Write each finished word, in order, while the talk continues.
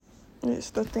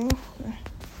It's the thing.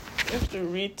 We have to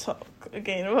re-talk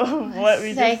again about what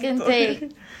we just Second talked.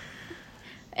 take.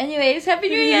 Anyways, Happy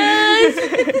New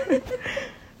Year's!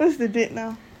 What's the date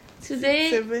now? Today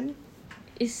 7?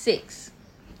 is 6.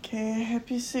 Okay,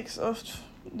 happy 6th of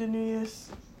the New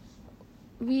Year's.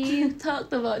 We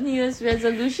talked about New Year's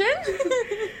resolution.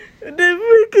 The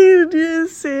freaking New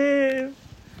Year's same.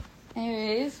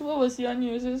 Anyways, what was your New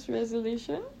Year's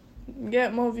resolution?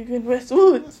 Get more vegan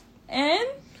Westwoods. And?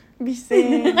 Be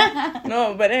sane.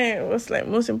 No, but then it was like,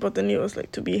 most importantly, it was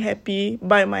like to be happy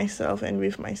by myself and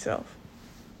with myself.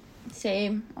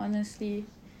 Same, honestly.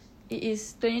 It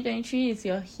is 2023 is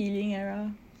your healing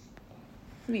era.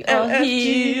 We all LFG.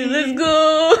 heal. Let's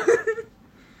go.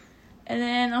 And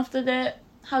then after that,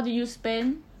 how do you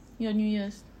spend your New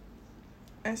Year's?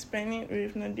 I spent it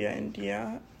with Nadia and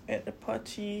Dia at a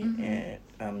party at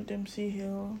Dempsey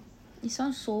Hill. It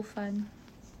sounds so fun.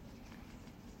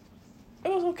 It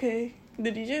was okay.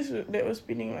 The DJs that were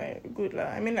spinning like good lah.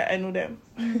 I mean like I know them.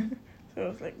 So it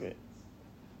was like good.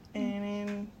 And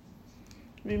then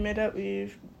we met up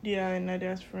with Dia and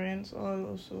Nadia's friends all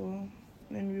also.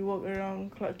 Then we walked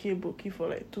around Clarke Quay Boat Quay for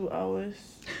like 2 hours.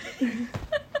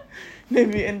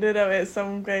 Then we ended up at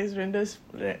some guy's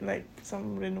like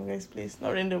some random guy's place.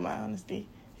 Not random honestly.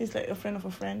 He's like a friend of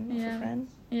a friend of a friend.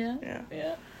 Yeah.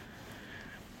 Yeah.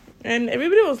 And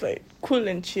everybody was like cool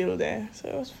and chill there. So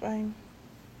it was fine.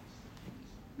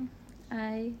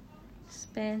 I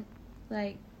spent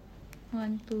like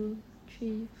 1, 2,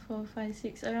 3, 4, 5,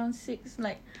 6, around 6,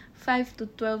 like 5 to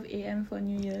 12 a.m. for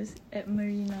New Year's at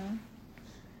Marina.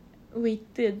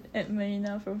 Waited at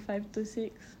Marina from 5 to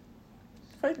 6.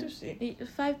 5 to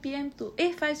 6. 5 p.m. to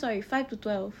 5 to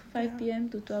 12. 5 p.m.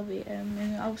 to 12 a.m.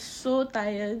 And I was so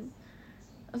tired.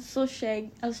 I was so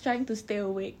shagged. I was trying to stay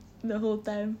awake the whole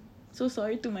time. So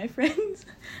sorry to my friends.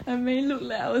 I may look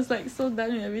like I was like so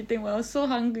done with everything, but I was so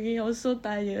hungry. I was so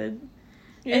tired.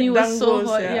 And it was so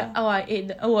hot. Yeah. Oh, I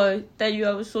ate. I tell you,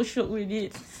 I was so shook with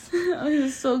it. It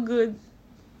was so good.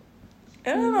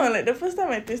 I don't know. Like the first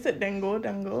time I tasted dango.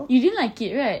 You didn't like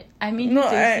it, right? I mean, no,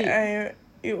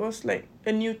 it was like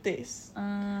a new taste.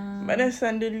 But then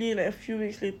suddenly, like a few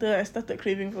weeks later, I started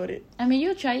craving for it. I mean,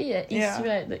 you try it at East,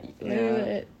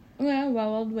 right?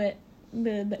 Wild Wet.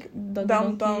 The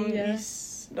Downtown Donkey,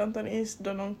 East,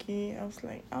 Dononki. I was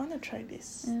like, I want to try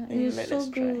this. Yeah, it was so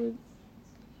good.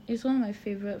 It's one of my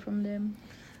favourite from them.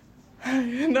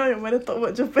 Now your mother talk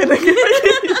about Japan again.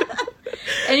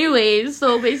 Anyway,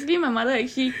 so basically my mother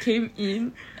actually came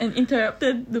in and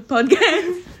interrupted the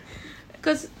podcast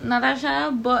because Natasha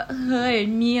bought her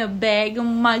and me a bag. Oh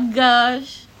my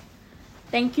gosh.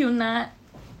 Thank you, Nat.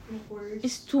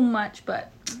 It's too much,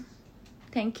 but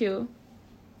thank you.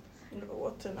 Got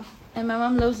water now. And my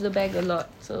mom loves the bag a lot,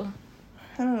 so.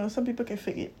 I don't know, some people can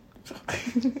fake it.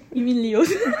 You mean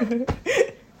Leo's?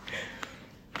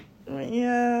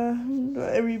 Yeah, got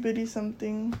everybody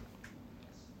something.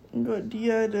 Got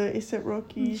Dia the A$AP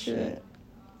Rocky shirt.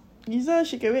 Liza,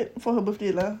 she can wait for her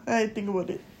birthday lah. I think about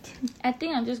it. I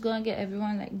think I'm just gonna get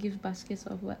everyone like gift baskets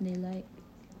of what they like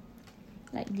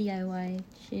DIY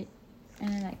shit,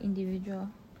 and then like individual.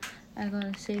 I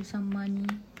gotta save some money.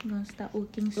 I'm gonna start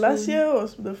working soon. Last year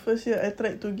was the first year I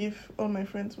tried to give all my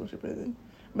friends birthday present.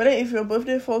 But then if your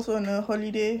birthday falls on a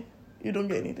holiday, you don't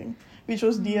get anything. Which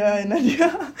was Dia and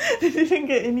Nadia. They didn't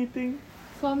get anything.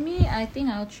 For me, I think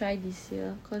I'll try this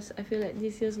year because I feel like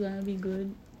this year's gonna be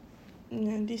good.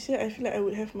 Yeah, this year I feel like I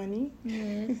would have money.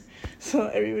 Yes. So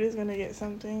everybody's gonna get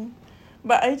something.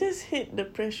 But I just hate the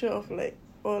pressure of like,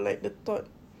 or like the thought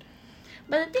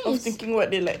But the thing of is, thinking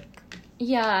what they like.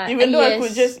 yeah. Even though I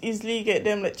could just easily get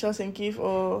them like Charles and Keith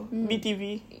or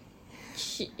BTV.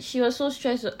 She was so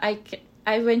stressed.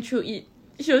 I went through it.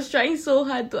 She was trying so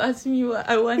hard to ask me what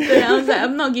I wanted. And I was like,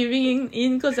 I'm not giving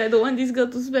in because I don't want this girl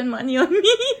to spend money on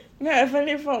me. Yeah, I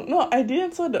finally found. No, I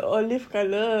didn't saw the olive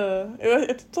colour.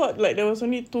 I thought like there was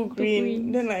only two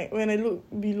green. Then like when I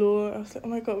looked below, I was like, oh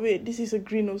my god, wait, this is a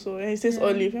green also. And it says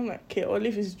olive. I'm like, okay,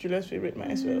 olive is Julia's favourite,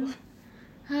 might as well.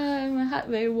 My heart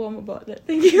very warm about that.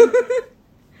 Thank you.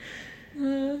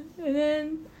 And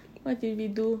then what did we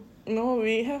do? No,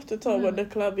 we have to talk about the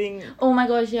clubbing. Oh my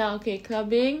gosh, yeah, okay,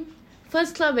 clubbing.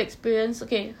 First club experience,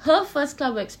 okay, her first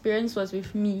club experience was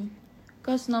with me.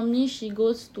 Because normally she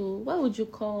goes to, what would you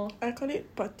call? I call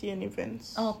it party and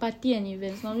events. Oh, party and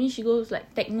events. Normally she goes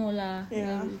like techno lah.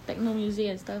 Yeah. Like, techno music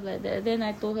and stuff like that. Then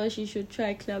I told her she should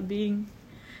try clubbing.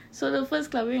 So the first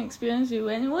clubbing experience we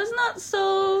went, it was not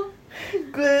so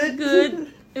good.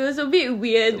 It was a bit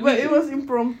weird. But it was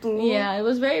impromptu. Yeah, it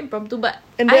was very impromptu. But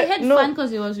I had fun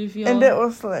because it was with you. And that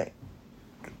was like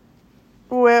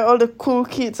where all the cool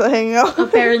kids are hanging out.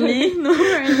 Apparently. No,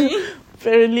 apparently.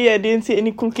 apparently I didn't see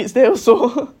any cool kids there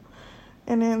also.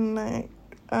 And then like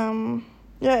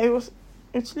yeah, it was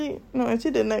actually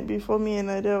the night before, me and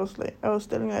Nadia I was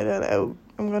telling Nadia like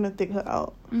I'm gonna take her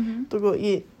out to go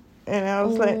eat, and I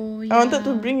was I wanted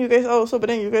to bring you guys out also, but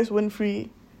then you guys weren't free.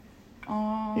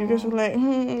 Oh. You guys were like, I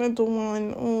don't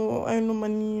want. Oh, I have no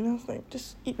money. And I was like,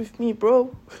 just eat with me,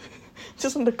 bro.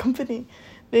 Just on the company.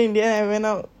 Then in the end, I went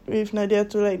out with Nadia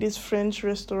to like this French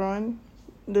restaurant.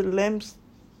 The lamps.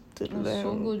 It was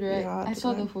so good, right? Yeah, I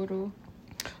saw the photo.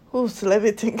 Who's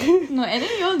levitating? No, and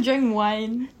then you all drank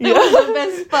wine. Yeah. That was the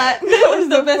best part. That was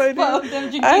the best part of them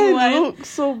drinking wine. I look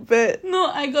so bad. No,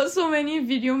 I got so many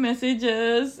video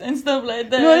messages and stuff like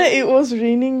that. No, then it was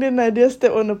raining. Then Nadia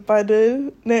stepped on a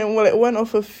puddle. Then like one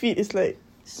of her feet is like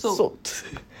soaked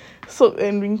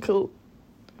and wrinkled.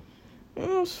 It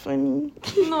was funny.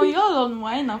 No, y'all on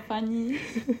wine are funny.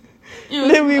 It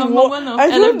was then we a moment of I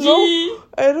LFG.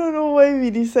 don't know why we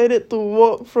decided to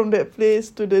walk from that place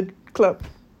to the club.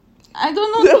 I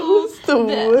don't know. That was the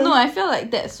worst. No, I felt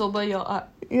like that sober y'all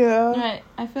up. Yeah. Right,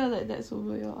 I felt like that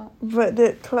sober y'all up. But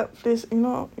that club place, you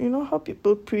know how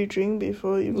people pre-drink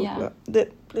before you go club?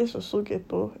 That place was so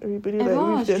ghetto. Everybody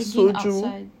Everyone like with was their drinking soju.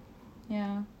 outside.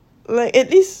 Yeah. Like at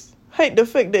least hide the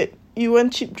fact that you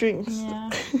want cheap drinks. Yeah.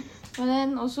 But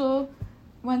then also,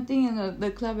 one thing in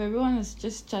the club, everyone was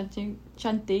just chanting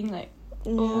like,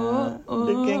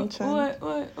 the gang chant.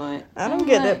 What? I don't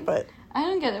get that part. I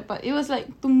don't get that part. It was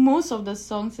like to most of the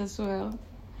songs as well.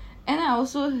 And I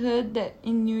also heard that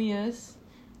in New Year's,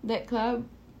 that club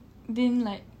didn't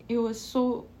like, it was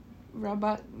so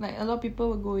rabat. Like a lot of people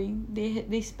were going.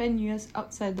 They spent New Year's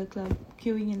outside the club,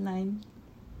 queuing in line.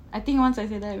 I think once I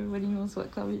say that, everybody knows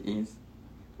what club it is.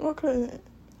 What club is it?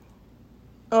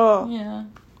 Oh.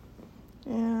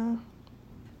 Yeah.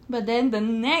 But then the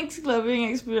next clubbing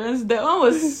experience, that one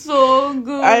was so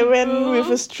good. I went with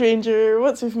a stranger.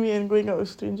 What's with me and going out with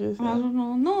strangers? I don't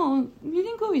know. No, we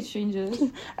didn't go with strangers.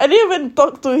 I didn't even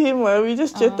talk to him. We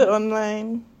just chatted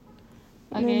online.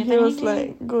 Okay, and he was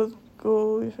like, go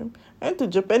with him. I went to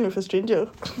Japan with a stranger.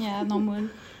 Yeah, normal.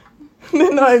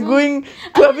 Then now I'm going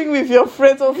clubbing with your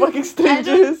friends or fucking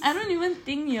strangers. I don't even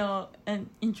think you're an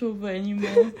introvert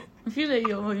anymore. I feel like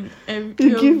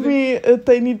you give me a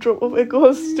tiny drop of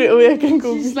alcohol, straight away I can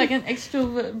go. She's like an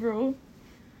extrovert, bro.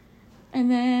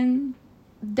 And then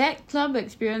that club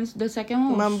experience, the second one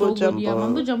was Mambo so Jumbo. good. Yeah,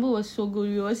 Mambo Jumbo was so good.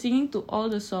 We were singing to all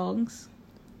the songs.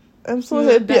 I'm so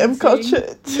happy I'm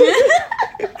cultured.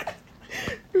 It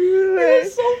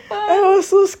was so fun. I was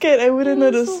so scared I wouldn't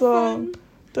know the so song. Fun.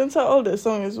 Turns out all the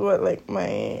song is what like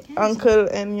my uncle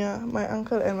and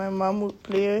my mom would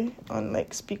play on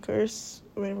like speakers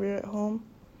when we were at home.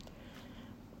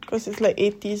 Because it's like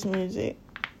 80s music.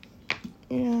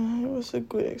 Yeah, it was a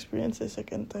good experience the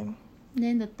second time.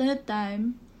 Then the third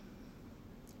time,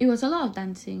 it was a lot of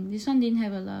dancing. This one didn't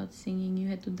have a lot of singing. You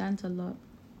had to dance a lot.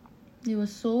 It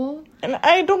was so... And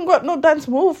I don't got no dance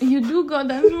move. You do got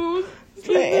dance move.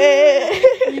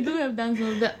 You do have dance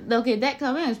move. Okay, that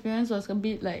clubbing experience was a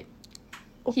bit like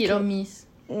hit or miss.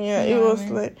 Yeah, it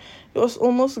was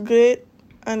almost great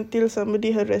until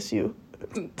somebody harassed you.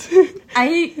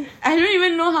 I don't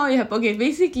even know how it happened. Okay,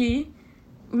 basically,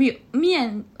 we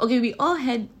all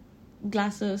had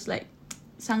glasses, like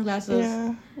sunglasses.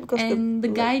 Yeah, and the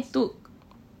guy took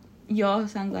your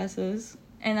sunglasses.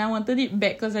 And I wanted it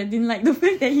back because I didn't like the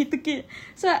fact that he took it.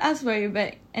 So I asked for it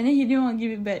back. And then he didn't want to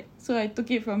give it back. So I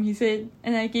took it from his head.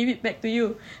 And I gave it back to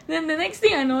you. Then the next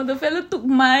thing I know, the fella took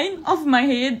mine off my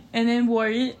head. And then wore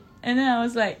it. And then I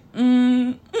was like,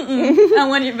 I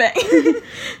want it back.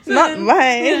 Not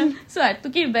mine. Yeah, so I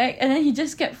took it back. And then he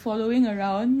just kept following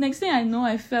around. Next thing I know,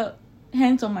 I felt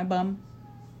hands on my bum.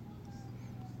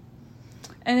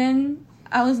 And then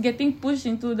I was getting pushed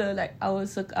into the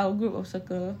our group of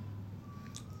circle.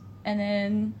 And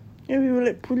then... Yeah, we were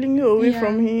like pulling you away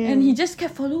from him. And he just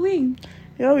kept following.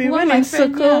 Yeah, we went in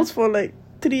circles for like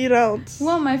 3 rounds.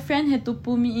 One of my friend had to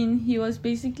pull me in. He was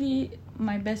basically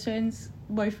my best friend's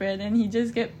boyfriend. And he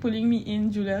just kept pulling me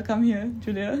in. Julia, come here.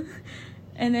 Julia.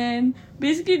 And then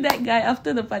basically that guy,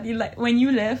 after the party, like when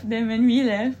you left, then when we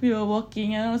left, we were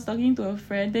walking. And I was talking to a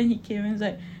friend. Then he came and was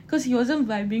like... Because he wasn't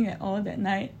vibing at all that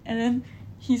night. And then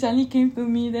he suddenly came to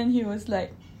me. Then he was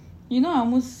like... I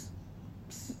almost...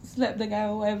 slapped the guy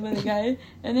or whatever the guy,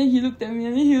 and then he looked at me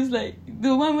and then he was like,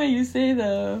 the one where you say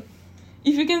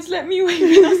if you can slap me, why you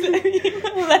cannot slap me?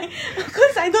 I'm like,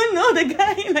 because I don't know the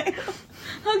guy, like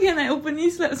how can I openly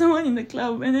slap someone in the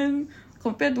club? And then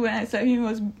compared to when I slapped him, it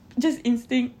was just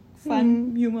instinct,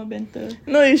 fun, humor, banter.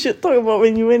 No, you should talk about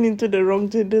when you went into the wrong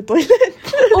gender toilet.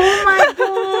 Oh my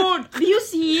god, do you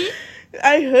see?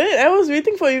 I heard. I was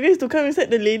waiting for you guys to come inside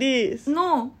the ladies.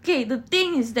 No, okay, the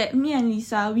thing is that me and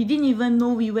Lisa, we didn't even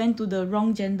know we went to the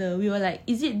wrong gender. We were like,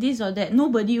 is it this or that?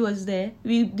 Nobody was there.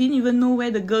 We didn't even know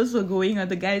where the girls were going or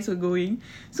the guys were going.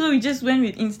 So we just went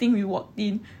with instinct. We walked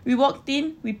in,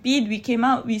 we peed, we came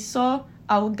out, we saw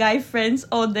our guy friends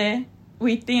all there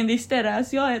waiting, and they stared at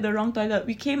us. You're at the wrong toilet.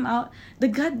 We came out,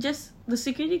 the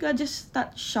security guard just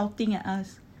started shouting at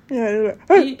us. Yeah, they were like,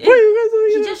 hey, He- what are you guys doing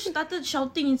He here? just started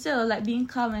shouting instead of like being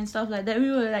calm and stuff like that. We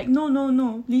were like,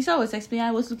 no. Lisa was explaining.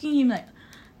 I was looking at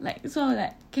him so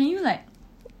like, can you like?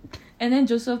 And then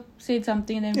Joseph said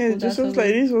something and then Yeah, pulled us just was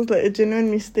like, away. this was like a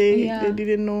genuine mistake. Yeah. They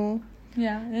didn't know.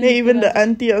 Yeah. Then even the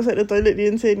auntie outside the toilet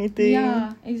didn't say anything.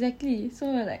 Yeah, exactly. So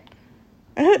we're like,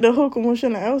 I heard the whole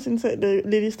commotion. Like, I was inside the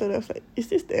ladies' toilet. I was like, is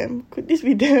this them? Could this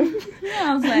be them?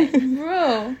 yeah, I was like,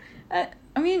 bro.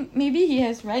 I mean, maybe he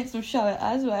has rights to shout at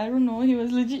us, but I don't know. He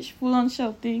was legit full on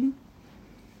shouting.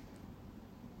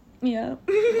 Yeah.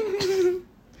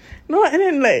 No, and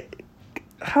then like,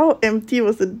 how empty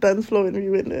was the dance floor when we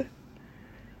went there?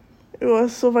 It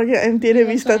was so fucking empty, and then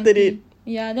we was so started empty. it.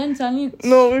 Yeah, then suddenly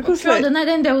No, because throughout like the night,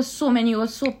 then there was so many. It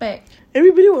was so packed.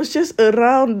 everybody was just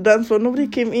around the dance floor. Nobody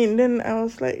came in. Then I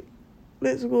was like,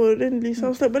 let's go. Then Lisa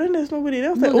was like, but then there's nobody. Then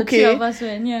I was like, No, the three okay. of us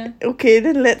went, yeah. Okay,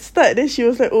 then let's start. Then she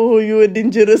was like, oh, you a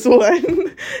dangerous one.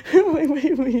 what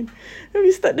you mean? Then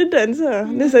we start the dance.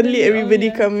 Then suddenly then we all, everybody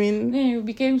yeah. come in. Then it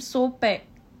became so packed.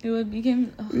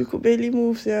 Became... We could barely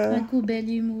move, I yeah. could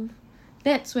barely move.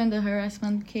 That's when the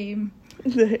harassment came.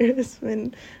 The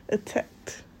harassment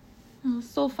attacked. It was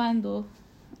so fun though.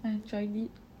 I enjoyed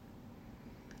it.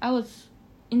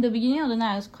 In the beginning of the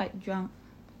night, I was quite drunk.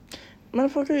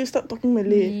 Motherfucker, you start talking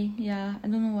Malay. Malay. Yeah, I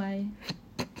don't know why.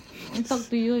 I talk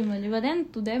to you in Malay, but then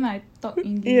to them I talk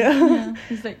English. Yeah.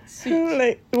 It's like I'm switch.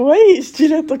 like, why is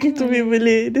Gina talking to me in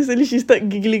Malay? Then suddenly she start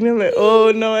giggling. I'm like,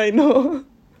 oh, now I know.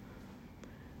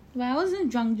 But I wasn't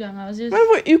drunk. I was just.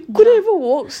 Motherfucker, you couldn't even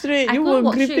walk straight. I You couldn't were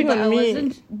walk straight, gripping but on I me.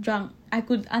 wasn't drunk. I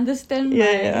could understand.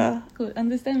 Yeah. Could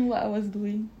understand what I was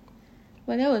doing.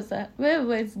 But that was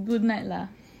it's good night lah.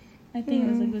 I think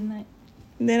it was a good night.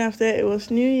 Then after that, it was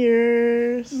New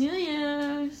Year's. New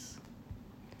Year's.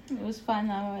 It was fun.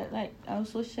 I was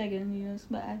so shag on New Year's,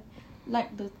 but I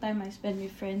liked the time I spent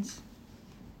with friends.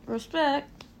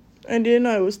 Respect. I didn't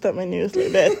know I would start my New Year's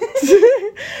like that.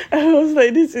 I was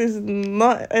like, this is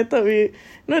not... I thought we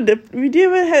didn't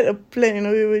even had a plan, you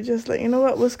know. We were just like, you know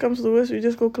what, worst comes to worst, we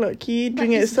just go Clarke Quay,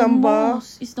 drink at some bar.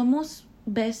 It's the most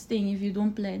best thing if you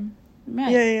don't plan. Right?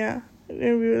 Yeah.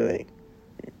 Then we were like,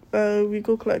 we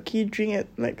go Clarke Quay, drink at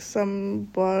like some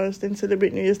bars, then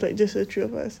celebrate New Year's, like just the three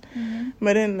of us. Mm-hmm.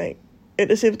 But then like, at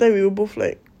the same time, we were both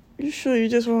like, you sure you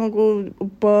just want to go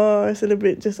bar,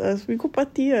 celebrate just us? We go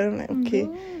party. I'm like, okay.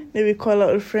 Then we call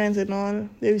out our friends and all.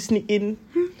 Then we sneak in.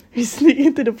 We sneak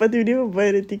into the party. We didn't even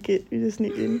buy the ticket. We just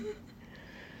sneak in.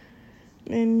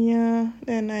 And yeah,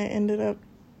 then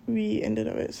we ended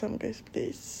up at some guy's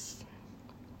place.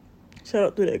 Shout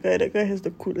out to that guy. That guy has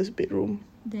the coolest bedroom.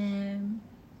 Damn.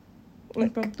 Like,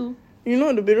 Impromptu. you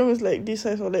know, the bedroom is like this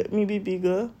size or like maybe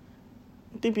bigger.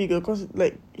 I think bigger because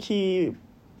like he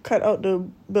cut out the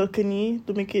balcony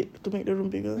to make the room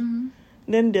bigger. Mm-hmm.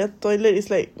 Then their toilet is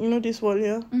like, you know, this wall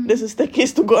here. Mm-hmm. There's a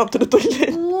staircase to go up to the toilet.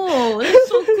 Whoa, that's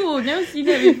so cool. Never seen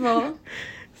that before.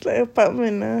 It's like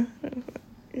apartment.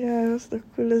 Yeah, it was the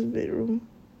coolest bedroom.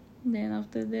 Then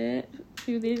after that, a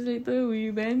few days later, we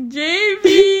went JB.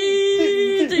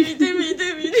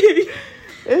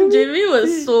 JB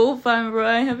was so fun, bro.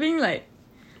 I'm having like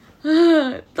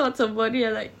thoughts about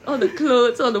it, like all the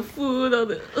clothes, all the food, all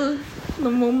the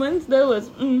moments. That was.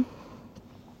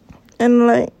 And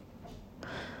like,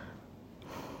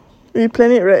 we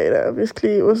planned it right.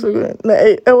 Basically, it was so good.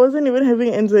 Like, I wasn't even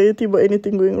having anxiety about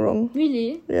anything going wrong.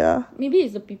 Really? Yeah. Maybe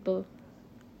it's the people.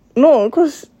 No,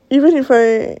 because even if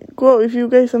I go out with you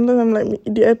guys, sometimes I'm like,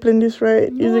 did I plan this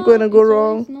right? Is it going to go it's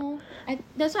wrong? always no.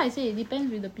 That's why I say it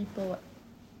depends with the people. What?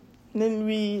 Then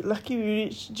we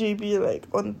reached JB like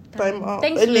on time out.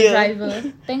 Thanks earlier.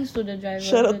 to the driver.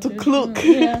 Shout out to Klook.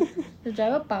 Yeah, the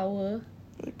driver power.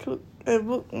 Klook. I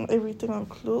booked everything on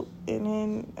Klook, and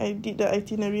then I did the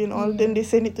itinerary and all. Then they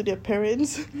sent it to their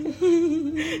parents.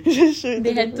 Just show it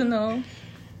They to had them. to know.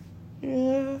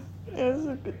 Yeah, it was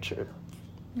a good trip.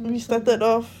 We started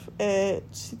off at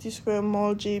City Square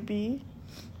Mall JB.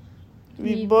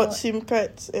 We bought SIM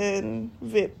cards and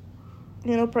vape.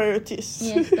 You know, priorities.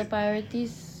 Yes, the priorities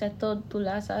settled to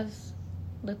last us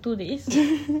the 2 days.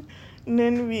 And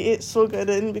then we ate Seoul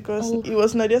Garden because it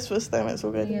was Nadia's first time at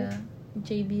Seoul Garden. Yeah,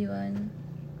 JB one.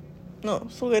 No,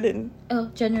 Seoul Garden.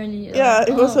 Oh, generally. Yeah,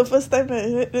 it was her first time.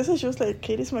 That's why she was like,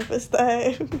 okay, this is my first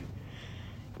time.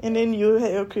 And then you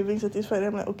had your craving satisfied.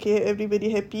 I'm like, okay,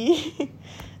 everybody happy.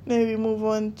 Then we move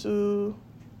on to...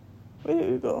 Where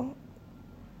did we go?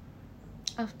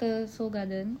 After Seoul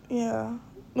Garden. Yeah.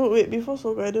 No, wait, before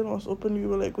Seoul Garden was open, we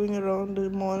were like going around the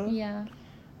mall. Yeah.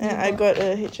 And I got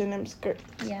a H&M skirt.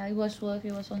 Yeah, it was worth.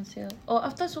 It was on sale. Oh,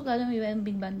 after Seoul Garden, we went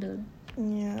Big Bundle.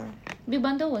 Yeah. Big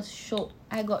Bundle was short.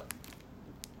 I got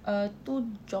two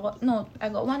jorts. No, I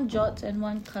got one jorts and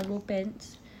one cargo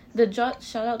pants. The jorts,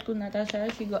 shout out to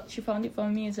Natasha. She found it for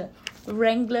me. It's a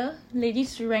Wrangler,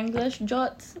 ladies Wrangler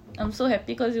jorts. I'm so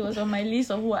happy because it was on my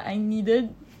list of what I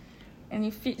needed, and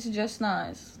it fits just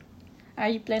nice.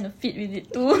 I plan to fit with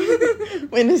it too.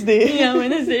 Wednesday. Yeah,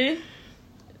 Wednesday.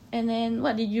 And then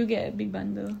what did you get at Big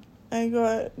Bundle? I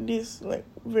got this like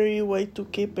very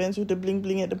Y2K pants with the bling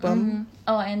bling at the bum. Mm-hmm.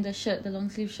 Oh, and the shirt, the long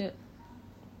sleeve shirt.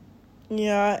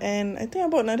 Yeah, and I think I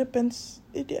bought another pants.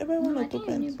 Did I buy one or two I think I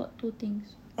pants? only bought 2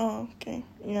 things. Oh, okay.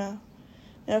 Yeah.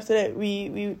 And after that,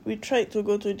 we tried to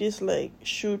go to this like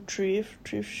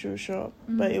thrift shoe shop,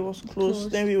 but it was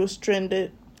closed. Then we were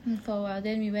stranded. For a while.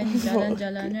 Then we went to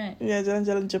Jalan-Jalan, right? Yeah,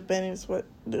 Jalan-Jalan Japan is what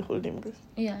the whole name goes.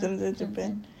 Yeah. Jalan-Jalan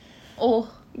Japan. Oh.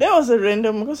 That was a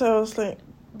random because I was like...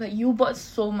 But you bought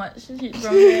so much shit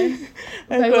from there.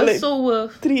 I it got was like so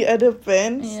worth. 3 other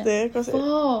pants there. Cause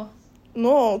 4.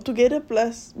 No, together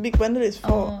plus Big Bundle is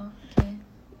 4. Oh, okay.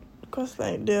 Because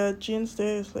like their jeans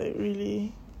there is like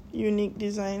really unique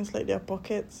designs, like their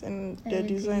pockets and their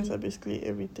designs are basically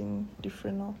everything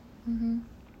different now. Mm-hmm.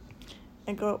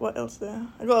 I got what else there?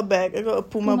 I got a bag. I got a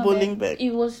Puma bowling bag.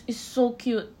 It's so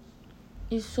cute.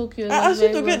 It's so cute. I asked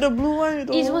you to get the blue one.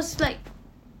 It was like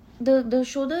the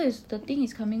shoulder the thing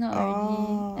is coming out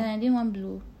already, and I didn't want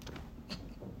blue.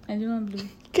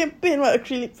 Can paint what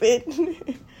acrylic paint.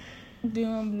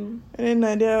 Didn't want blue. And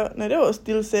then Nadia was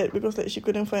still sad because like she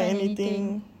couldn't find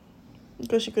anything.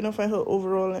 Because she couldn't find her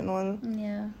overall and all.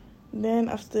 Yeah. Then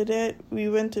after that, we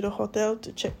went to the hotel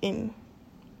to check in.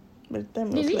 By the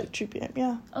time it was like 3 p.m.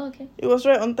 Yeah. Oh, okay. It was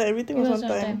right on time. Everything was on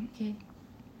time. Okay.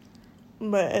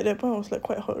 But at that point, it was like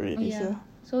quite hot already. Yeah.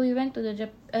 So we went to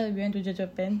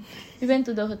Japan. We went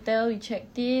to the hotel. We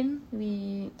checked in.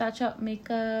 We touch up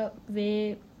makeup,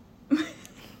 vape.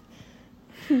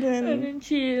 and then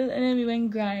chill. And then we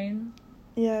went grind.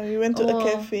 Yeah, we went to a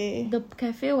cafe. The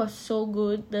cafe was so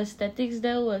good. The aesthetics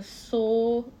there was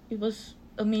it was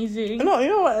amazing. No, you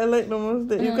know what I like the most?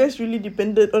 That you guys really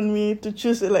depended on me to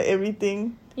choose like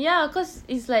everything. Yeah, because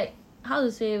it's like, how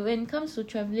to say, when it comes to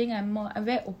travelling, I'm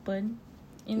very open.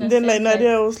 Then like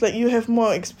Nadia was like, you have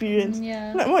more experience.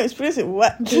 Yeah. Like more experience in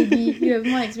what? JB. You have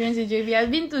more experience in JB.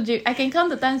 I've been to JB. I can count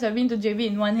the times I've been to JB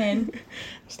in one hand.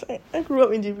 It's like, I grew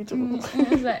up in JB too.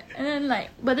 And then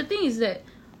but the thing is that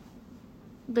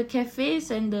the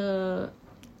cafes and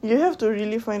you have to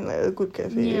really find like a good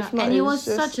cafe. Yeah, if not, and it was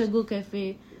such a good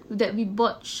cafe that we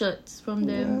bought shirts from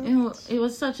them. Yeah. It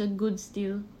was such a good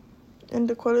steal. And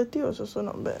the quality was also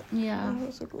not bad. Yeah,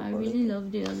 I really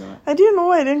loved it a lot. I didn't know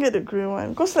why I didn't get the green one.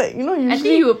 Because like, you know, usually... I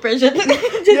think you were pressured.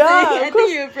 I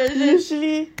think you were pressured.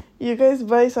 Usually, you guys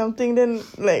buy something, then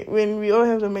like when we all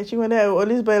have the matching one, then I will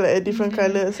always buy like a different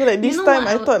colour. So like this time,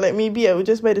 I thought like maybe I would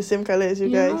just buy the same colour as you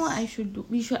guys. You know what I should do?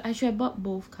 I should have bought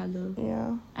both colours.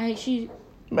 Yeah. I actually...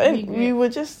 But then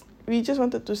we just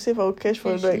wanted to save our cash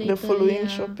for like the following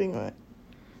shopping, right?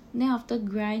 Then after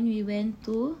grind, we went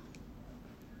to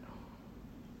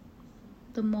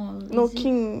the mall.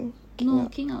 King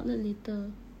Outlet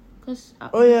later.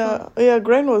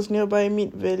 Grind was nearby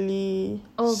Mid Valley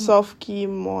South Key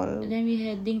Mall. Then we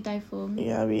had Din Tai Fung.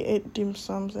 Yeah, we ate dim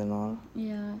sums and all.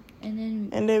 Yeah,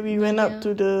 and then we went up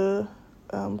to the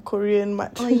Korean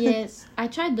mart. Oh yes, I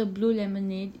tried the blue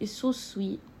lemonade. It's so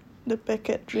sweet. The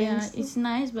packet drinks. Yeah, it's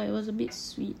nice, but it was a bit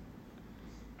sweet.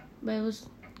 But it was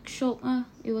shiok.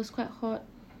 It was quite hot.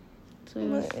 So it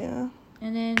was. Yeah.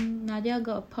 And then Nadia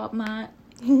got a Pop Mart.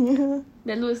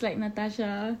 That looks like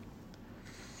Natasha.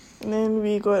 And then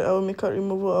we got our makeup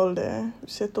remover all there. We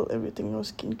settled everything, no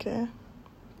skincare.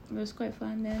 It was quite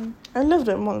fun then. I love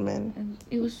that mall, man. And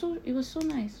it was so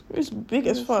nice. It's big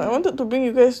as fuck. I wanted to bring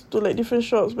you guys to like different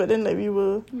shops, but then like we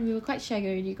were quite shag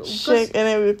already. And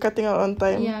then we were cutting out on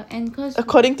time. Yeah, and because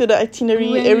according to the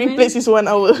itinerary, every place is 1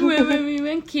 hour. when we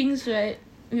went King's, right,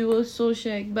 we were so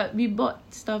shag. But we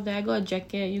bought stuff there. I got a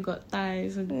jacket. You got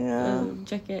ties. A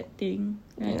jacket thing.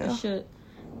 Right, a shirt.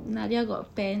 Nadia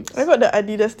got pants. I got the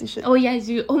Adidas t-shirt. Oh yes,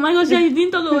 oh my gosh, you didn't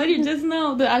talk about it just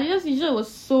now. The Adidas t-shirt was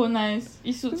so nice.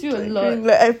 It suits you a lot.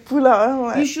 Like I pull out, I'm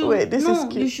like, wait, this is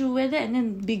cute. You should wear that and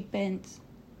then big pants.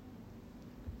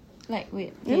 Like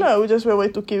wait. You know, I would just wear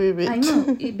Y2K with it. I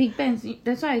know, big pants.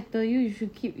 That's why I tell you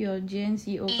should keep your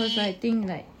GNCO because I think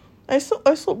like. I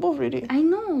sold both already. I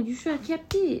know, you should have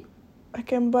kept it. I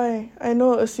can buy. I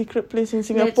know a secret place in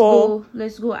Singapore.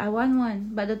 Let's go. I want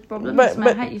one. But the problem is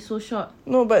my height is so short.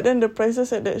 No, but then the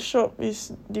prices at that shop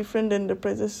is different than the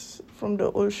prices from the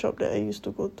old shop that I used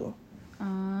to go to.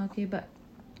 Okay, but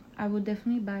I would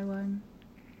definitely buy one.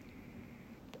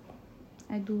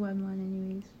 I do want one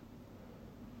anyways.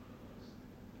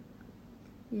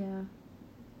 Yeah.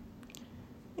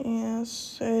 Yeah,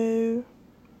 so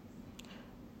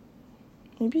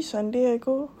maybe Sunday I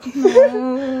go.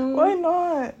 No. Why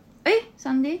not?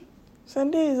 Sunday?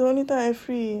 Sunday is the only time I'm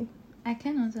free. I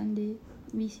can on Sunday.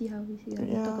 We see how. We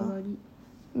Yeah. talk about it.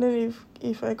 Then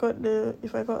if I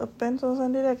got a pants on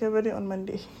Sunday, then I can wear it on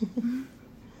Monday.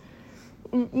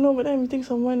 No, but then I'm meeting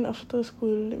someone after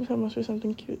school. That means I must wear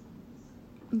something cute.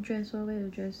 Dress or wear a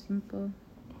dress, simple.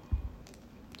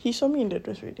 He saw me in the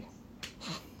dress already.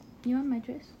 You want my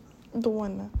dress? The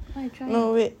one. Oh, I try.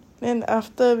 No, wait. Then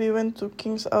after we went to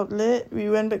King's Outlet, we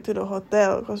went back to the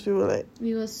hotel because we were like...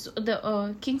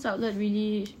 The King's Outlet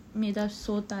really made us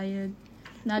so tired.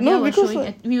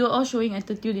 We were all showing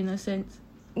attitude in a sense.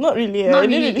 Not really. Not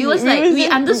really. It was like we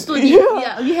understood it.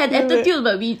 Yeah, we had attitude,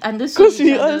 but we understood because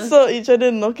we all saw each other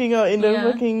knocking out in the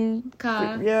fucking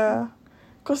car. Yeah.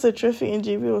 Because the traffic in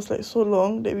JB was like so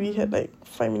long that we had like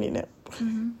 5-minute nap.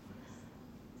 Mm-hmm.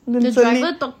 The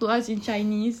driver talked to us in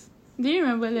Chinese. Do you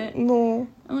remember that? No.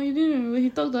 Oh, you didn't remember?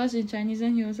 He talked to us in Chinese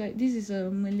and he was like, "This is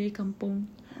a Malay kampung."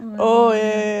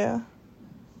 Yeah.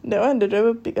 That one, the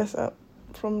driver picked us up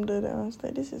from that one. Was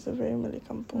like, this is a very Malay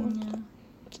kampung. Yeah.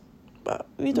 But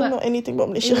we don't know anything about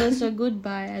Malaysia. It was a good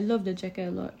buy. I love the jacket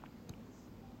a lot.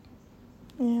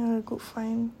 Yeah, good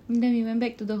find. And then we went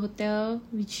back to the hotel.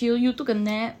 We chilled. You took a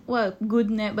nap. What a good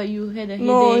nap, but you had a headache.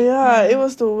 No, yeah, it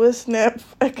was the worst nap.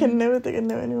 I can never take a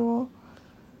nap anymore.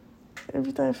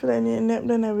 Every time I feel like I need a nap,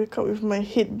 then I wake up with my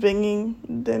head banging.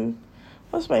 Then,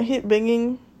 once my head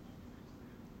banging,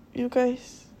 you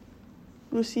guys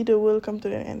will see the world come to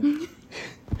an end.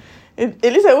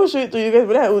 At least I won't show it to you guys,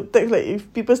 but then I would text, like,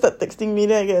 if people start texting me,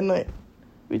 then I get annoyed.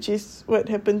 Which is what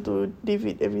happened to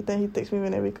David every time he texts me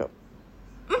when I wake up.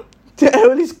 I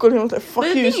always scold him. I was like,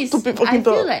 fuck you, stupid fucking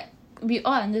dog. I feel like we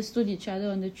all understood each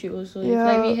other on the trip also. Yeah.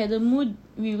 Like we had a mood,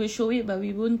 we will show it, but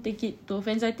we won't take it to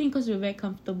offense. I think because we're very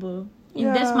comfortable.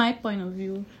 That's my point of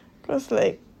view. Because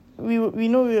like, we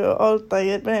know we were all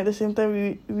tired, but at the same time,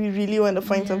 we really want to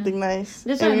find something nice.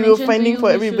 That's and why we were finding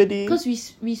for everybody. Because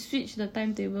we switched the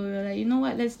timetable. We were like, you know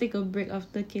what, let's take a break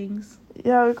after King's.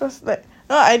 Yeah, because like,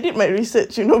 no, I did my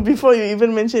research, before you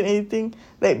even mention anything.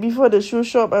 Like, before the shoe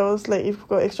shop, I was like, if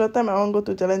got extra time, I want to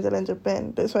go to Jalan Jalan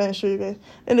Japan. That's why I show you guys.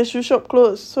 And the shoe shop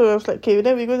closed. So I was like, okay,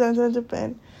 then we go Jalan Jalan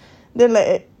Japan. Then like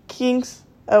at King's,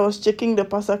 I was checking the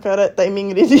Pasar Karat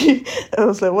timing already. I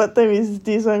was like, what time is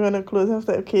this one going to close? I was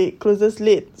like, okay, it closes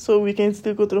late. So we can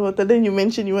still go to the hotel. Then you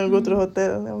mentioned you want to go to the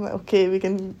hotel. And I'm like, okay, we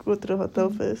can go to the hotel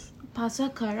first.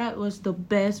 Pasar Karat was the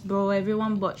best, bro.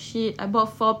 Everyone bought shit. I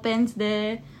bought 4 pants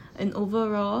there. And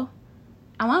overall,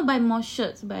 I want to buy more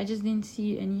shirts, but I just didn't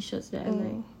see any shirts that I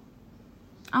like.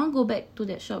 I want to go back to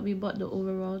that shop we bought the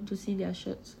overall to see their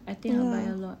shirts. I think I'll buy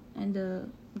a lot. And the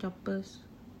jumpers.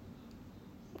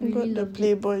 I got the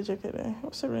Playboy jacket there.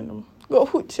 What's so random? Got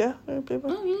hoods, yeah? Playboy.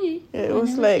 Oh, really? Yeah, it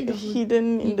was like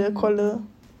hidden in the collar.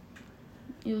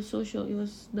 It was so short. It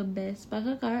was the best.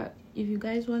 Pasar Karat, if you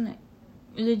guys want, like,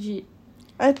 legit.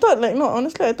 I thought, like, no,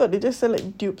 honestly, I thought they just sell,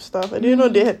 like, dupe stuff. I didn't know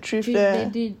they had thrift there.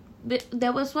 They did.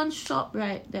 There was one shop,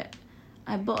 right, that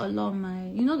I bought a lot of my...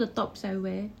 You know the tops I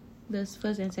wear? The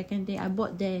first and second day, I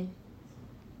bought there.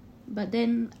 But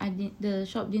then the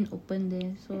shop didn't open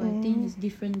there. So I think it's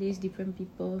different days, different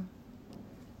people.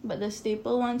 But the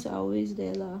staple ones are always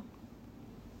there lah.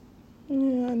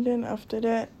 Yeah, and then after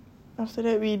that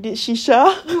we did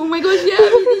shisha. Oh my gosh, yeah,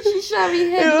 we did shisha.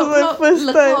 We had it was my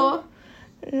first time.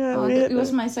 Yeah, it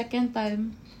was my second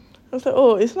time. I was like,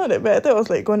 oh, it's not that bad. I thought it was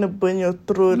like going to burn your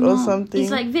throat or something.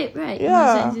 It's like vape, right?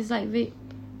 Yeah. In a sense, it's like vape.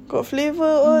 Got flavour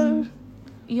all.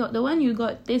 The one you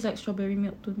got tastes like strawberry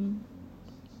milk to me.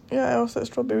 Yeah, I was like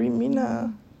strawberry mint lah.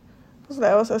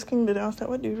 I was asking her, I was like,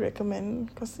 what do you recommend?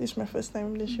 Because it's my first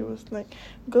time. Then she was like,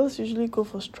 girls usually go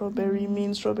for strawberry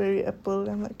mint, strawberry apple.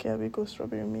 I'm like, yeah, we go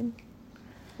strawberry mint.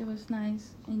 It was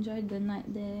nice. Enjoyed the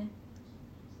night there.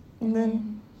 And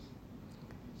then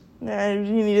I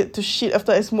really needed to shit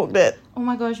after I smoked that. Oh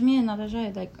my gosh, me and Natasha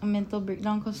had like a mental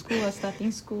breakdown because school was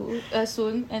starting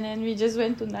soon. And then we just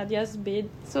went to Nadia's bed.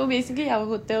 So basically our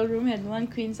hotel room had one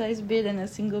queen size bed and a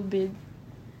single bed.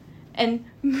 And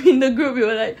in the group we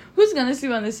were like, who's gonna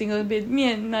sleep on the single bed? Me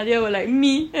and Nadia were like,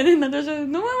 me. And then Natasha,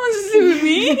 no one wants to sleep with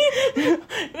me.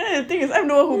 The thing is, I'm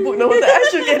the one who booked the hotel. I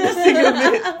should get the single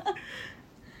bed.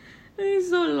 It's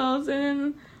so lost.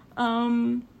 And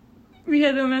then we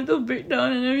had a mental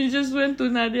breakdown, and then we just went to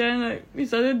Nadia and like we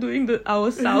started doing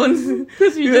our sounds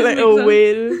because we You just were like make a sounds.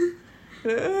 whale.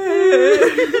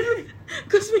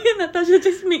 Because me and Natasha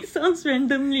just make sounds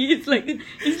randomly. It's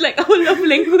like our love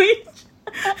language.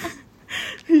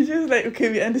 We just like,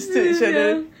 okay, we understood each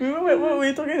other. Remember what were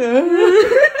we talking about?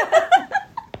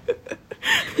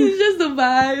 It's just the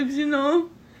vibes, you know.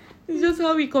 It's just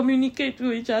how we communicate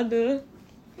to each other.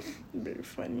 Very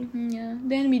funny. Yeah.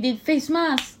 Then we did face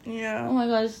mask. Yeah. Oh my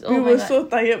gosh. We were so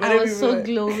tired, but I then was we so were like,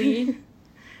 glowy.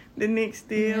 the next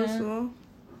day Yeah. also.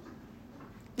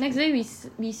 Next day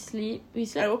we sleep. We I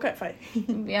slept. woke up at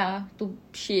 5. Yeah, to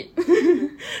shit.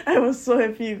 I was so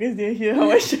happy you guys didn't hear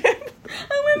how I shared.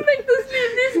 I went back to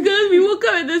sleep. This girl, we woke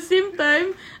up at the same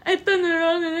time. I turned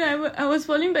around and then I was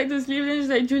falling back to sleep. Then she's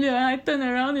like, Julia, I turned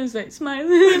around and it's like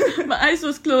smiling. My eyes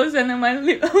was closed and then my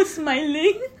lip, I was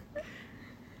smiling.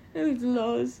 I was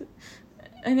lost.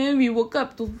 And then we woke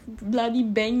up to bloody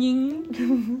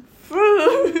banging.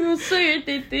 It was so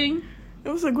irritating. It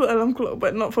was a good alarm clock,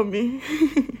 but not for me.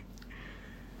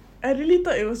 I really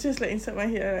thought it was just like inside my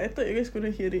head. I thought you guys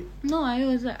couldn't hear it. No, I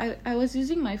was like, I was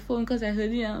using my phone because I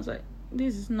heard it and I was like,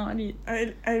 this is not it.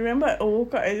 I remember I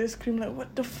woke up, I just screamed like,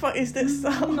 what the fuck is that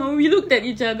sound? No, we looked at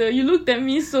each other. You looked at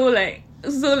me so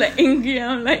angry.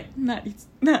 I'm like, it's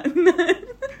not.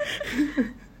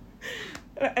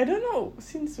 I don't know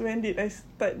since when did I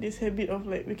start this habit of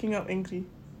like waking up angry.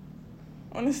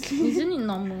 Honestly. Isn't it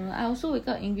normal? I also wake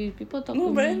up angry. People talk to No,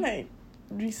 me. but then like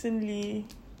recently,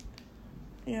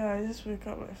 yeah, I just wake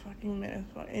up like fucking mad as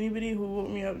fuck. Anybody who woke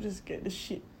me up just get the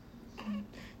shit.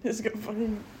 Just get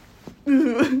fucking.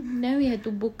 Then we had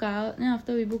to book out. Then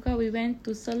after we book out, we went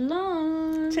to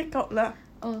salon. Check out lah.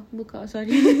 Oh, book out. Sorry.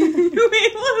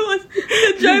 Wait, what was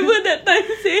the driver that time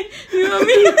say? You know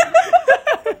me.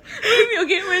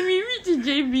 Okay, when we reached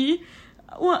JB,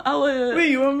 Where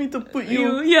you want me to put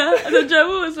you? Yeah, the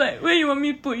driver was like, where you want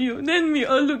me to put you? Then we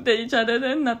all looked at each other.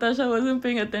 Then Natasha wasn't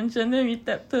paying attention. Then we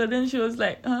tapped her. Then she was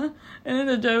like, huh? And then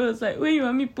the driver was like, where you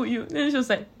want me to put you? Then she was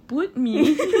like, put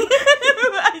me.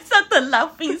 I started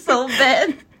laughing so bad.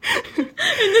 And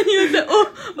then he was like,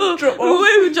 oh, Drop off.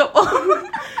 where we drop off?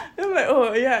 I'm like,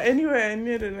 oh yeah, anywhere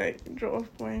near the like drop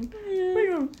off point. Yeah. Where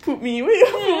you want to put me? Where you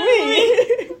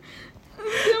want to put me?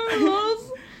 I'm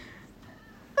lost.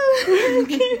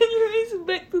 Okay, anyways,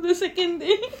 back to the second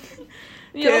day.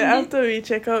 Okay, after we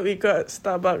check out, we got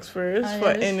Starbucks first Oh, yeah, for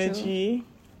that's energy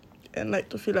and like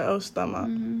to fill out our stomach.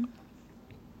 Mm-hmm.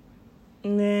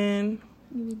 And then,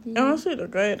 and also the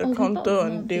guy at the Oh, we counter bought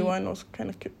on milk day tea. 1 was kind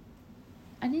of cute.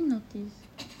 I didn't notice.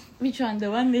 Which one?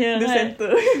 The one here, The right? center.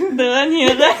 The one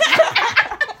here, right?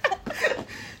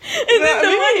 And then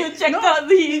the one you check out,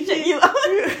 he check you out.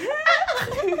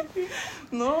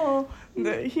 No,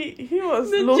 he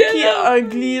was The low-key gel.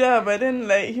 ugly lah, but then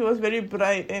like he was very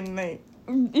bright and like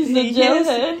It's the gel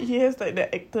hair he has like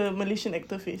the Malaysian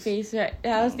actor face. face, right?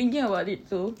 Yeah, I was thinking about it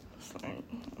too. It's like,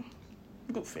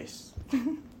 good face.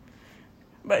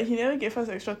 But he never gave us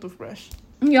extra toothbrush.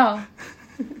 Yeah.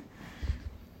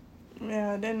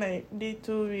 Yeah, then like day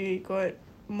 2 we got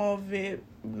more vape.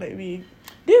 Like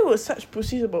they were such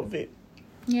pussies about vape.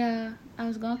 Yeah, I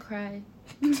was gonna cry.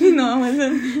 No, I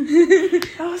wasn't.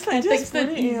 I was I like, just texted put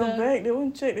it in your Izzah. bag. They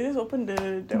won't check. They just open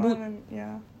that Boot. one. And,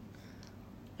 yeah.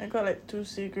 I got like 2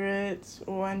 cigarettes,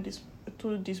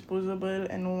 2 disposable,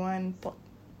 and 1 pot.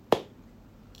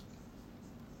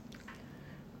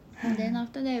 And then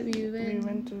after that, we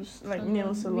went to like salon. nail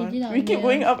We salon. did our We keep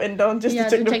going nails. up and down just to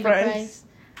check the price.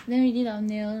 Then we did our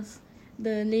nails.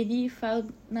 The lady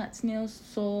filed Nat's nails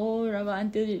so rubber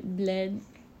until it bled.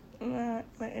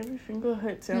 Like every finger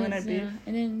hurts when I Yes, bathe. yeah.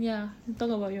 And then talk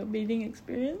about your bathing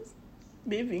experience.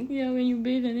 Bathing? Yeah, when you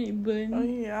bathe and then it burns. Oh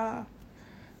yeah.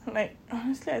 Like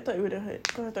honestly, I thought it would have hurt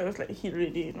because I thought it was like heat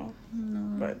already, you know.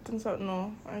 No. But turns out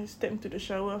no. I stepped into the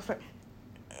shower. I was like,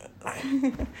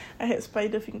 I had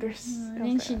spider fingers. And I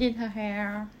then was she like, did her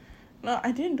hair. No,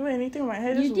 I didn't do anything. My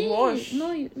hair You just did. washed.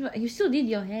 No, you still did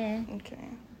your hair. Okay.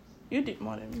 You did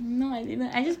more than me. No, I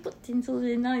didn't. I just put tinsel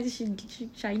in. Now it's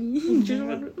shiny.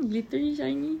 Glittery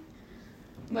shiny.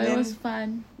 But it was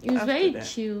fun. It was after very that-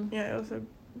 chill. Yeah, it was a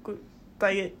good,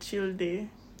 tired, chill day.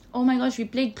 Oh my gosh, we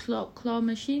played claw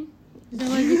machine. Is that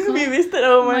what it's called? We wasted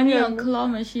our money on claw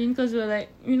machine because we were like,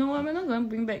 you know what, we're not going to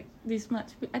bring back this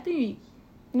much. I think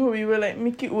No, we were like,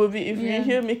 make it worth it. If Yeah. we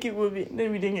here, make it worth it.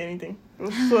 Then we didn't get anything. It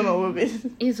was so not worth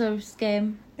it. it's a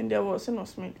scam. And their Watson was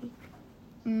smelly.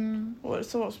 Mm.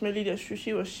 Watson was smelly. Their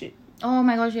sushi was shit. Oh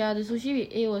my gosh, yeah, the sushi we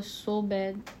ate was so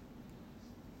bad.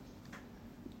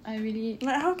 I really...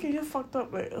 Like, how can you fucked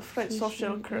up like a fried soft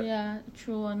shell sushi. crab? Yeah,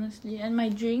 true, honestly. And my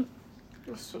drink,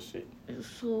 It was so sweet. It was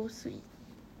so sweet.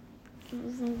 It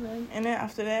was so nice. And then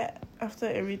after that, after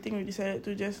everything, we decided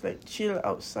to just like chill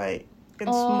outside and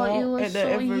It smoke was at the so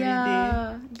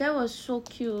Everyday. That was so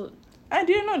cute. I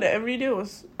didn't know that Everyday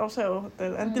was outside our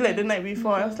hotel until like the night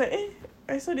before. I was like,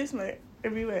 I saw this like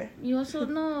everywhere. You also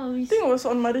no. I think it was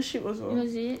on Mothership also.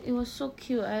 Was it? It was so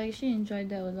cute. I actually enjoyed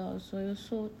that a lot. Also, it was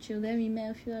so chill. Then we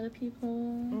met a few other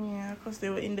people. Yeah, because they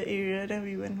were in the area. Then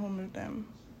we went home with them.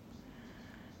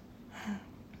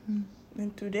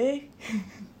 Then today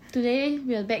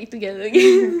we are back together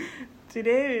again.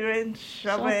 Today we went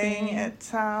shopping Shopping. at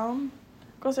town.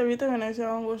 Because every time when I say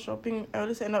I want to go shopping, I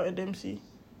always end up at Dempsey.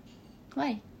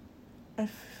 Why? I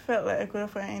felt like I couldn't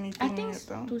find anything I think at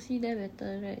town. to see that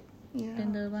better, right? Yeah.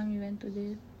 Than the one we went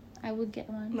today. I would get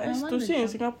one. But I it's want to the see in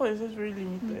jump- Singapore is just very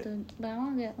limited. But I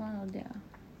want to get one of their.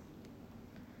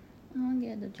 I want to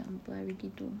get the jumper. I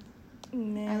really do.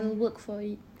 And I will then work for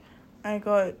it. I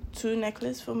got 2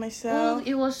 necklaces for Oh, myself.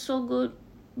 it was so good.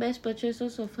 Best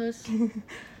purchases of hers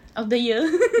of the year.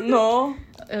 No,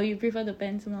 Oh, you prefer the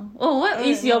pants more. Oh, what Oh,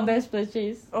 is your no. best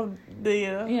purchase? of the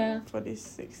year. Yeah. For these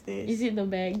 6 days. Is it the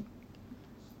bag?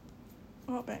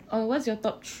 What bag? Or what's your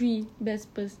top 3 best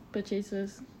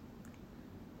purchases?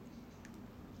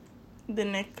 The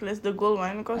necklace, the gold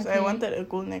one, because I Okay. wanted a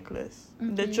gold necklace.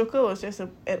 The Okay. choker was just a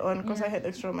add-on because Yeah. I had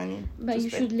extra money. But to you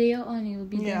spend. should layer on. It will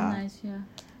be Yeah. damn nice. Yeah.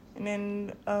 And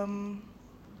then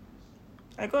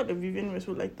I got the Vivienne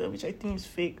Westwood lighter, which I think is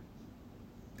fake.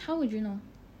 How would you know?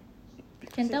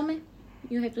 because Can tell me.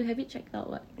 You have to have it checked out.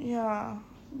 What? Yeah,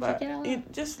 but Check it out it lah.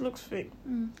 just looks fake.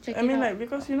 Check I it mean, out. like,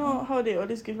 because you know how they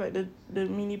always give like the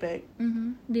mini bag.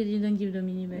 They didn't give the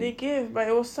mini bag. They gave, but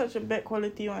it was such a bad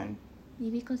quality one.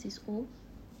 Maybe because it's old.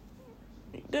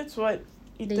 That's what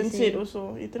They Ethan say. said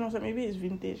also. Ethan was like, maybe it's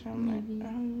vintage. I'm Maybe. like,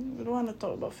 I don't want to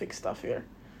talk about fake stuff here.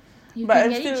 You But can I'm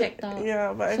get still, it checked out.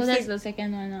 yeah, but So I'm that's still, the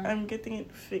second one. I'm getting it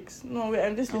fixed. No, wait,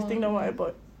 I'm just listing down what I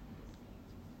bought.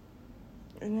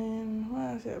 And then what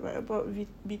else did I buy? I bought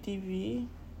BTV.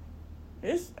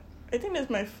 I think that's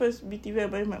my first BTV I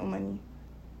buy with my own money.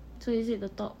 So is it the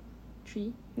top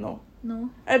 3? No, No.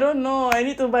 I don't know. I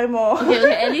need to buy more.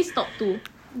 Okay, at least top 2.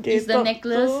 Okay, It's the top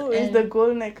necklace 2 is and- the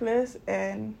gold necklace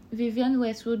and Vivienne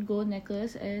Westwood gold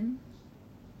necklace and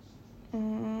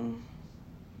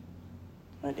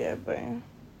what did I buy?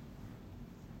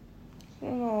 I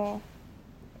don't know.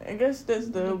 I guess that's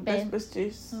the The best pants.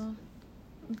 purchase.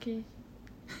 okay.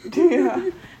 Yeah.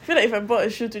 I feel like if I bought a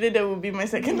shoe today, that would be my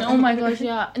second one. Oh my gosh,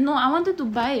 yeah. No, I wanted to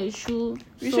buy a shoe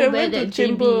We so should have bad went to at JB.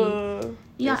 Chamber.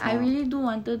 Yeah, just I now. really do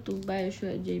wanted to buy a shoe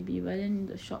at JB, but then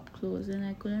the shop closed and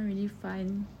I couldn't really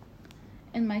find.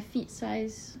 And my feet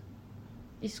size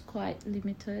is quite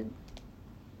limited.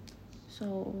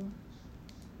 So,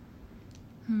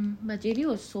 but JB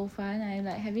was so fun. I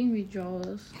like having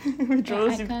withdrawals.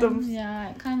 Withdrawal I symptoms.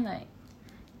 I can't like.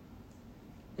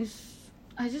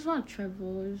 I just want to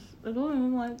travel. I don't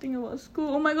even want to think about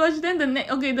school. Oh my gosh! Then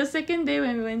the second day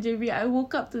when we went JB, I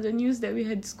woke up to the news that we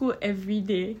had school every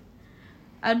day.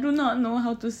 I do not know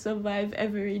how to survive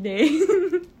every day.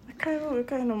 I can't even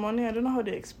wake up in the morning. I don't know how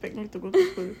they expect me to go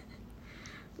to school.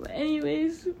 But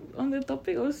anyways, on the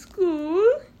topic of school,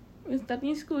 we're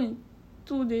starting school in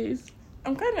 2 days.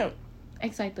 I'm kind of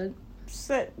Excited.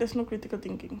 sad there's no critical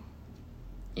thinking.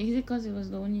 Is it because it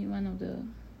was the only one of the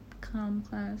calm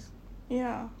class?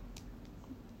 Yeah.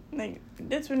 Like,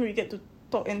 that's when we get to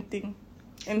talk and think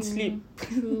and sleep.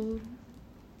 True.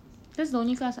 That's the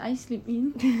only class I sleep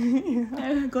in. Yeah.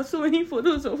 I got so many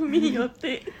photos of me your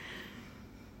take.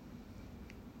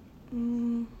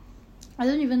 I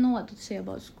don't even know what to say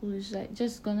about school. It's like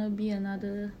just gonna be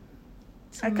another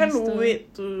I semester. can't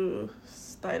wait to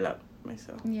style up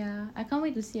myself. Yeah, I can't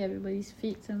wait to see everybody's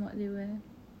fits and what they wear.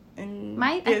 And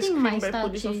I get think my screened by style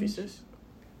police changed. officers.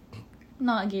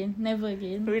 Not again. Never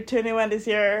again. We're 21 this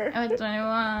year. I'm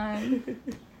 21.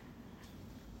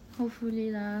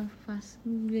 Hopefully lah, fast.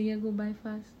 The year go by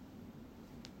fast.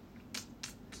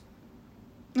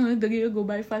 No, the year go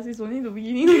by fast. It's only the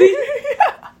beginning.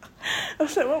 I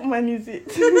was like, what month is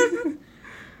it?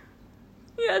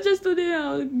 Yeah, just today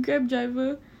our Grab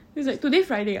driver. He's like, today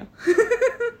Friday ah.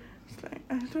 It's like,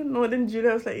 I don't know. Then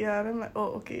Julia was like, yeah. And I'm like,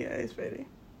 oh, okay, yeah, it's Friday.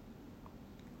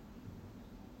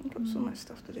 I got so much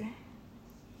stuff today.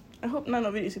 I hope none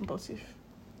of it is impulsive.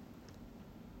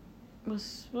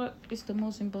 What is the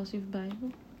most impulsive buy?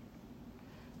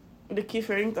 The Keith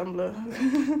Haring tumbler.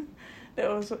 that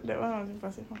one was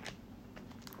impulsive.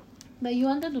 But you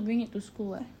wanted to bring it to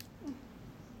school, eh?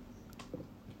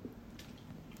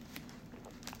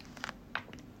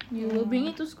 You will bring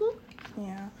it to school?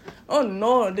 Yeah. Oh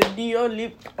no, the Dior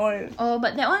lip oil. Oh,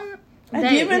 but that one I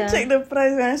didn't even check the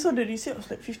price. When I saw the receipt, I was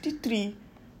like 53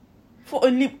 for a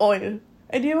lip oil.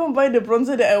 I didn't even buy the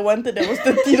bronzer that I wanted. That was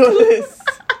 $30.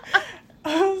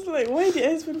 I was like, why did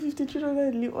I spend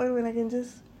 $53 lip oil when I can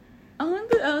just... I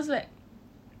was like,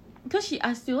 because she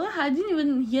asked you, I didn't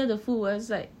even hear the full words.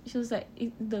 Like, she was like,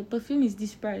 the perfume is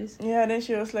this price. Yeah, then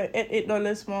she was like, add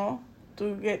 $8 more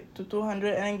to get to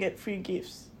 200 and then get free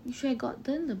gifts. You should have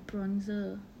gotten the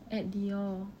bronzer at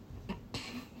Dior.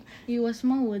 It was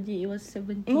more worth it. It was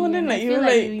 70. No, then like you were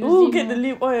like, oh, get the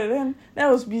lip oil. Then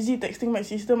I was busy texting my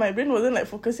sister. My brain wasn't like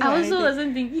focusing on anything. I also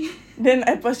wasn't thinking. Then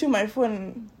I passed you my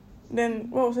phone. Then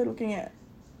what was I looking at?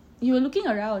 You were looking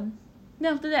around.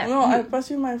 Then after that... No, I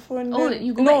passed you my phone. Oh, then,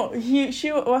 you go back?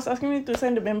 She was asking me to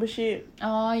sign the membership.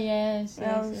 Oh, yes.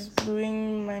 I was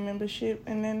doing my membership.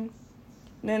 And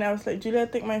then I was like, Julia,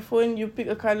 take my phone. You pick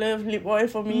a colour of lip oil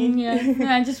for me. Yeah,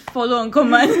 I just follow on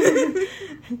command.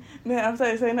 Then after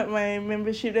I signed up my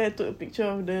membership, then I took a picture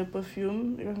of the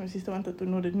perfume because my sister wanted to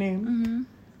know the name.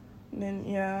 Mm-hmm. Then,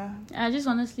 yeah. I just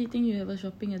honestly think you have a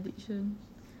shopping addiction.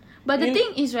 But the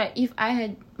thing is, right, if I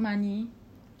had money,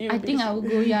 I think I would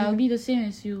go, I'll be the same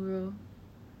as you, bro.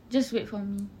 Just wait for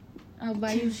me. I'll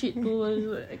buy you shit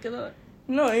too. I cannot.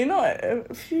 No, you know,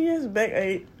 a few years back,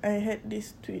 I had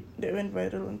this tweet that went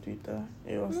viral on Twitter.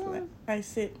 It was like, I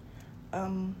said,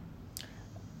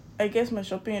 I guess my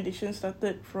shopping addiction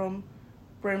started from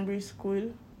primary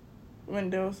school when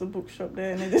there was a bookshop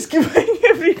there and I just keep buying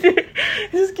every day. I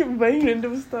just keep buying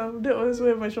random stuff. That was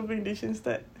where my shopping addiction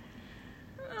started.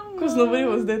 Because nobody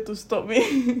was there to stop me.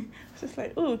 I was just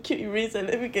like, oh, cute eraser,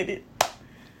 let me get it.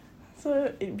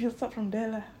 So it built up from there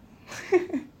lah.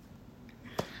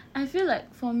 I feel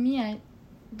like for me, I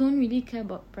don't really care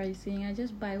about pricing. I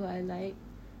just buy what I like.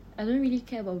 I don't really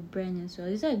care about brand as well.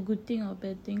 Is that a good thing or a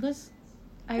bad thing? Because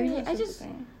I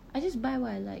just buy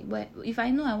what I like. But if I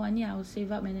know I want it, I'll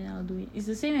save up and then I'll do it. It's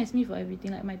the same as me for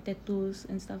everything, like my tattoos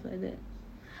and stuff like that.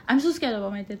 I'm so scared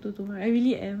about my tattoo tomorrow. I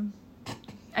really am.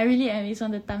 It's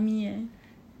on the tummy.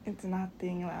 It's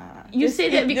nothing lah. You say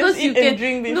that because you can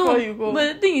drink before you go.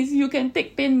 But the thing is, you can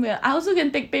take pain well. I also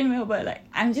can take pain well, but like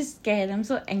I'm just scared. I'm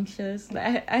so anxious.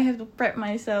 Like I have to prep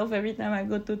myself every time I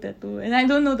go to tattoo, and I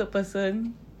don't know the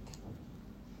person.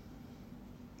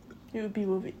 It will be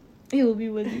worth it. It will be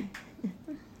worth it.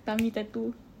 Tummy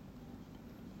tattoo.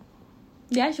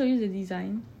 Did I show you the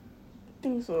design? I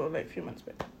think so, like a few months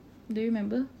back. Do you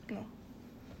remember? No.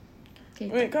 Okay.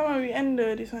 Wait, come on, we end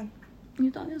this one.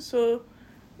 You thought so.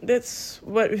 That's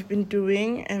what we've been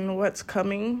doing and what's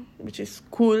coming, which is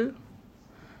cool.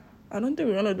 I don't think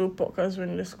we're gonna do podcasts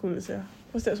when the school is here.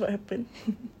 Because that's what happened.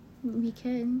 We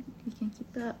can keep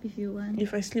it up if you want.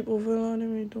 If I sleep over,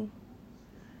 then we do.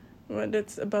 But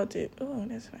that's about it. Oh,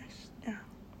 that's nice. Yeah.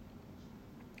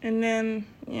 And then,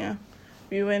 yeah.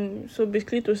 We went, so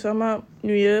basically to sum up,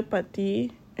 New Year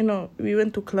party. We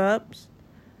went to clubs.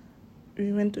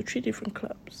 We went to 3 different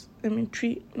clubs.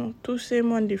 Two same,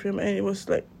 one different. And it was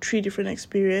like 3 different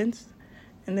experience.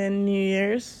 And then New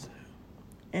Year's.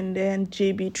 And then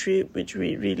JB trip, which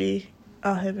we really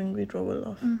are having withdrawal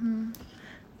of. Mm-hmm.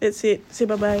 That's it. Say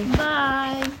bye-bye.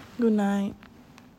 Bye. Good night.